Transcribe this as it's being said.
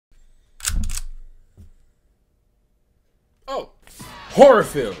Horror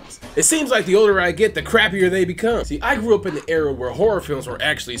films. It seems like the older I get, the crappier they become. See, I grew up in the era where horror films were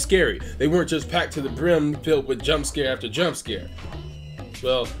actually scary. They weren't just packed to the brim, filled with jump scare after jump scare.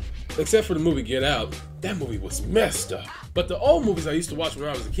 Well, except for the movie Get Out, that movie was messed up. But the old movies I used to watch when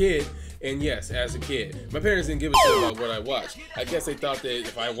I was a kid, and yes, as a kid, my parents didn't give a shit about what I watched. I guess they thought that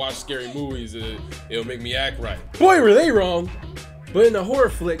if I watched scary movies, it'll make me act right. Boy, were they wrong! But in the horror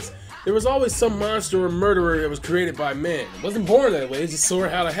flicks, there was always some monster or murderer that was created by man. It wasn't born that way, it just saw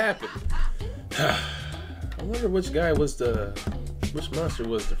how to happen. I wonder which monster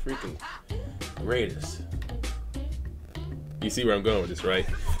was the freaking greatest. You see where I'm going with this, right?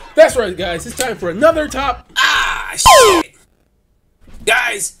 That's right, guys, it's time for another top... Ah, shit!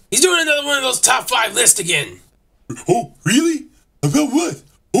 Guys, he's doing another one of those top 5 lists again. Oh, really? About what?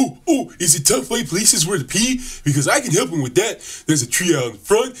 Oh, is it top 5 places where to pee? Because I can help him with that. There's a tree out in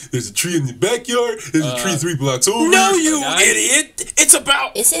front, there's a tree in the backyard, there's a tree 3 blocks over. No, you idiot! It's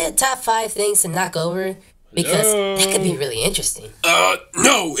about... Is it top 5 things to knock over? Because that could be really interesting.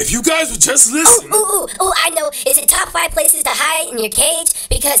 No, if you guys would just listen. Oh, I know. Is it top 5 places to hide in your cage?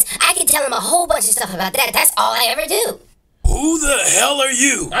 Because I can tell him a whole bunch of stuff about that. That's all I ever do. Who the hell are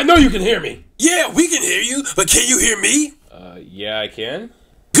you? I know you can hear me. Yeah, we can hear you, but can you hear me? Yeah, I can.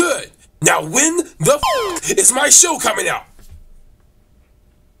 Good. Now when the f is my show coming out?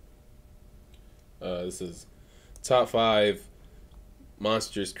 This is top 5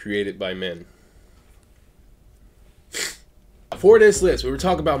 monsters created by men. For this list, we were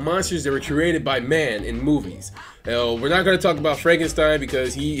talking about monsters that were created by man in movies. Now, we're not going to talk about Frankenstein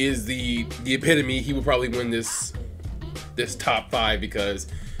because he is the epitome. He will probably win this top 5 because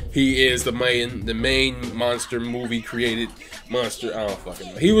he is the main monster movie created monster. I don't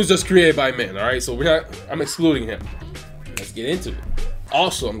fucking know. He was just created by men. All right, so I'm excluding him. Let's get into it.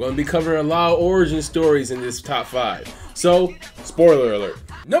 Also, I'm going to be covering a lot of origin stories in this top 5. So, spoiler alert.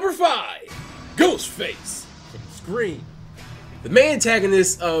 Number 5, Ghostface from Scream. The main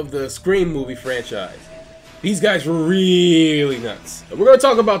antagonist of the Scream movie franchise. These guys were really nuts. And we're going to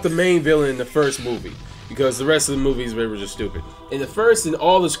talk about the main villain in the first movie, because the rest of the movies were just stupid. In the first and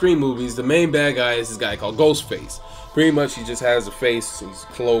all the Scream movies, the main bad guy is this guy called Ghostface. Pretty much he just has a face, his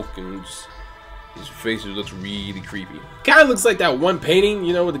cloak, and just, his face just looks really creepy. Kind of looks like that one painting,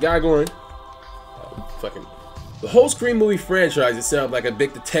 you know, with the guy going... fucking... The whole Scream movie franchise is set up like a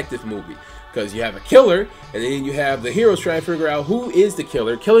big detective movie. Because you have a killer, and then you have the heroes trying to figure out who is the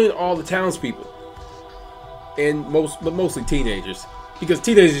killer, killing all the townspeople. And mostly teenagers. Because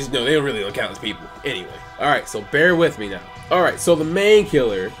teenagers, no, they don't really count as people. Anyway. Alright, so bear with me now. Alright, so the main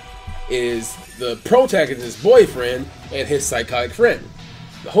killer is the protagonist's boyfriend and his psychotic friend.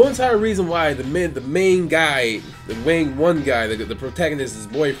 The whole entire reason why the main guy, the protagonist's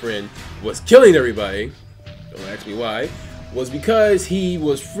boyfriend, was killing everybody, don't ask me why, was because he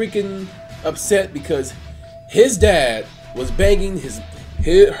was freaking upset because his dad was banging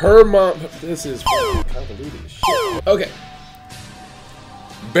her mom. This is convoluted as shit. Okay,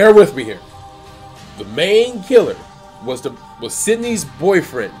 bear with me here. The main killer was Sydney's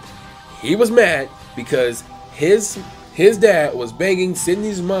boyfriend. He was mad because his dad was banging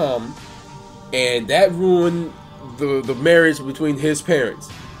Sydney's mom, and that ruined the marriage between his parents.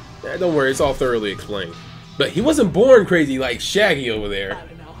 Don't worry, it's all thoroughly explained. But he wasn't born crazy like Shaggy over there.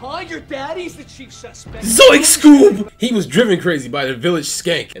 Your daddy's the chief suspect. Zoink Scoop! He was driven crazy by the village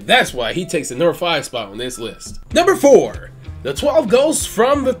skank, and that's why he takes the number 5 spot on this list. Number 4, the 12 ghosts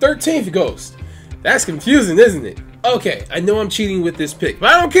from the 13th ghost. That's confusing, isn't it? Okay, I know I'm cheating with this pick,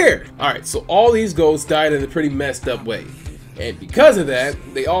 but I don't care. Alright, so all these ghosts died in a pretty messed up way. And because of that,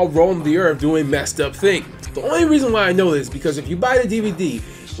 they all roamed the earth doing messed up things. The only reason why I know this is because if you buy the DVD,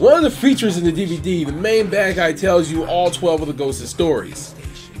 one of the features in the DVD, the main bad guy tells you all 12 of the ghosts' stories.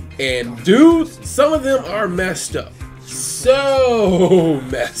 And dude, some of them are messed up. So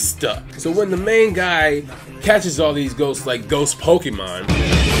messed up. So when the main guy catches all these ghosts like ghost Pokemon,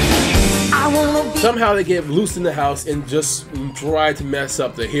 somehow they get loose in the house and just try to mess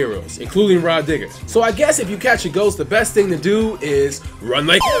up the heroes, including Rod Digger. So I guess if you catch a ghost, the best thing to do is run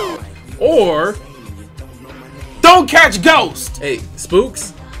like hell. Or don't catch ghosts! Hey,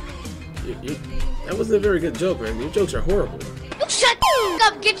 Spooks, that wasn't a very good joke, man. Your jokes are horrible. You shut the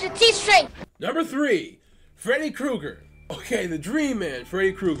up, get your teeth straight. Number 3, Freddy Krueger. Okay, the Dream Man,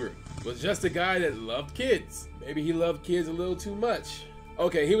 Freddy Krueger, was just a guy that loved kids. Maybe he loved kids a little too much.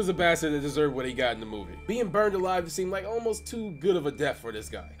 Okay, he was a bastard that deserved what he got in the movie. Being burned alive seemed like almost too good of a death for this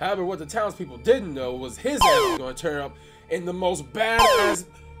guy. However, what the townspeople didn't know was his ass was going to turn up in the most badass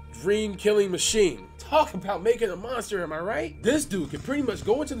dream-killing machine. Talk about making a monster, am I right? This dude can pretty much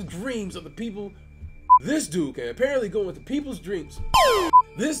go into the dreams of the people This dude can apparently go into people's dreams.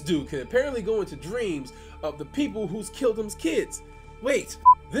 This dude can apparently go into dreams of the people who's killed his kids. Wait,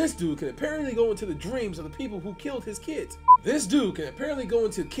 this dude can apparently go into the dreams of the people who killed his kids. This dude can apparently go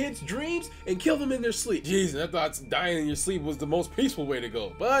into kids' dreams and kill them in their sleep. Jeez, I thought dying in your sleep was the most peaceful way to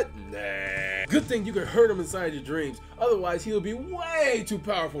go, but nah. Good thing you can hurt him inside your dreams, otherwise he'll be way too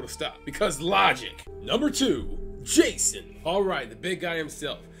powerful to stop, because logic. Number 2, Jason. Alright, the big guy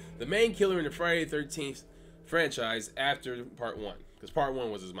himself. The main killer in the Friday the 13th franchise after part 1, because part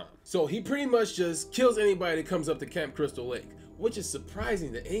 1 was his mom. So he pretty much just kills anybody that comes up to Camp Crystal Lake, which is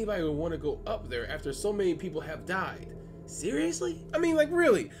surprising that anybody would want to go up there after so many people have died. Seriously? I mean, like,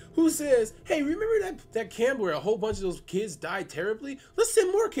 really? Who says, hey, remember that camp where a whole bunch of those kids died terribly? Let's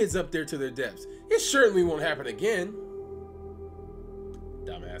send more kids up there to their deaths. It certainly won't happen again.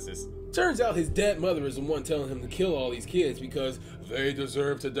 Dumbasses. Turns out his dead mother is the one telling him to kill all these kids because they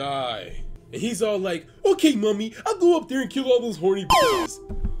deserve to die. And he's all like, okay, mommy, I'll go up there and kill all those horny bitches.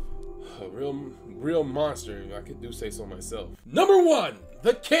 A real monster, if I could do say so myself. Number 1,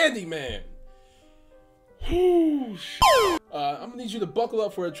 the Candyman. I'm gonna need you to buckle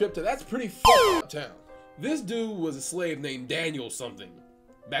up for a trip to That's Pretty Fucked Up Town. This dude was a slave named Daniel something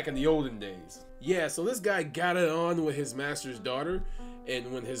back in the olden days. Yeah, so this guy got it on with his master's daughter,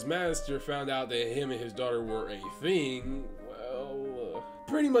 and when his master found out that him and his daughter were a thing, well,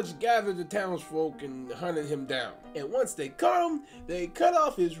 pretty much gathered the townsfolk and hunted him down. And once they caught him, they cut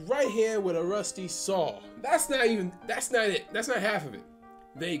off his right hand with a rusty saw. That's not it. That's not half of it.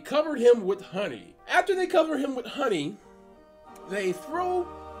 They covered him with honey. After they cover him with honey, they throw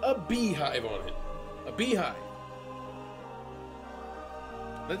a beehive on it. A beehive.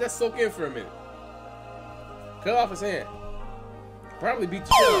 Let that soak in for a minute. Cut off his hand. Probably beat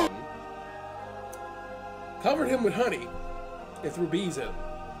the shit out of him. Covered him with honey and threw bees at him.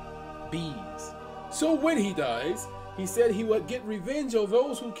 Bees. So when he dies, he said he would get revenge on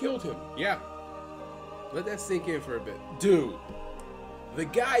those who killed him. Yeah. Let that sink in for a bit. Dude, the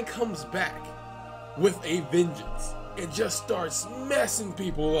guy comes back with a vengeance and just starts messing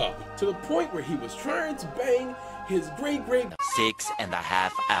people up to the point where he was trying to bang his great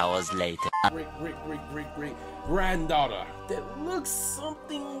 6.5 hours later. great granddaughter that looks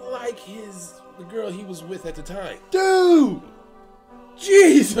something like the girl he was with at the time. Dude!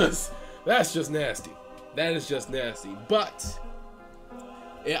 Jesus! That's just nasty. That is just nasty. But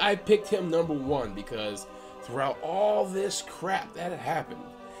I picked him number 1 because throughout all this crap that had happened,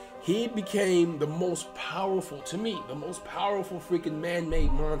 he became the most powerful, to me, the most powerful freaking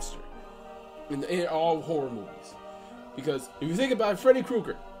man-made monster in all horror movies. Because if you think about Freddy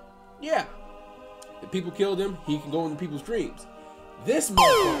Krueger, yeah, if people killed him, he can go into people's dreams. This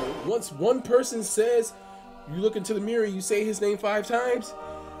motherfucker, once one person says, you look into the mirror, you say his name 5 times,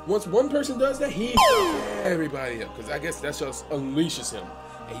 once one person does that, he fucks everybody up. Because I guess that just unleashes him.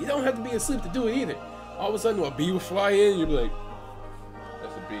 And you don't have to be asleep to do it either. All of a sudden, a bee will fly in, you'll be like,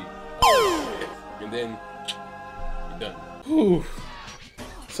 that's a bee. And then, you're done. Whew.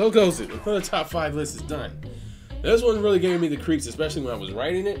 So goes it. Another top 5 list is done. This one really gave me the creeps, especially when I was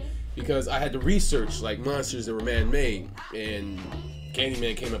writing it, because I had to research like monsters that were man-made, and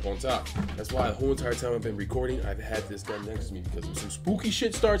Candyman came up on top. That's why the whole entire time I've been recording, I've had this gun next to me, because if some spooky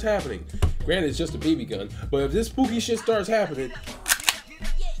shit starts happening, granted it's just a BB gun, but if this spooky shit starts happening,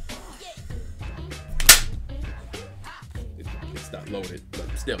 it's not loaded,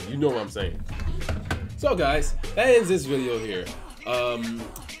 but still, you know what I'm saying. So guys, that ends this video here.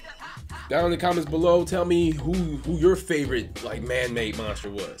 Down in the comments below, tell me who your favorite like man-made monster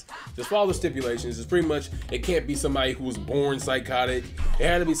was. Just follow the stipulations. It's pretty much, it can't be somebody who was born psychotic. It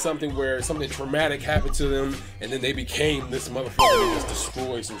had to be something where something traumatic happened to them and then they became this motherfucker that just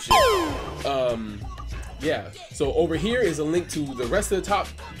destroyed some shit. Yeah, so over here is a link to the rest of the top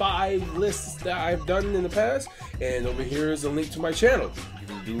 5 lists that I've done in the past, and over here is a link to my channel.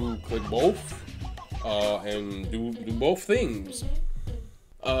 You can click both and do both things.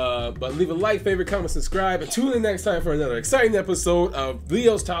 But leave a like, favorite, comment, subscribe, and tune in next time for another exciting episode of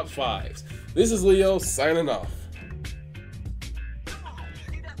Leo's Top 5s. This is Leo signing off.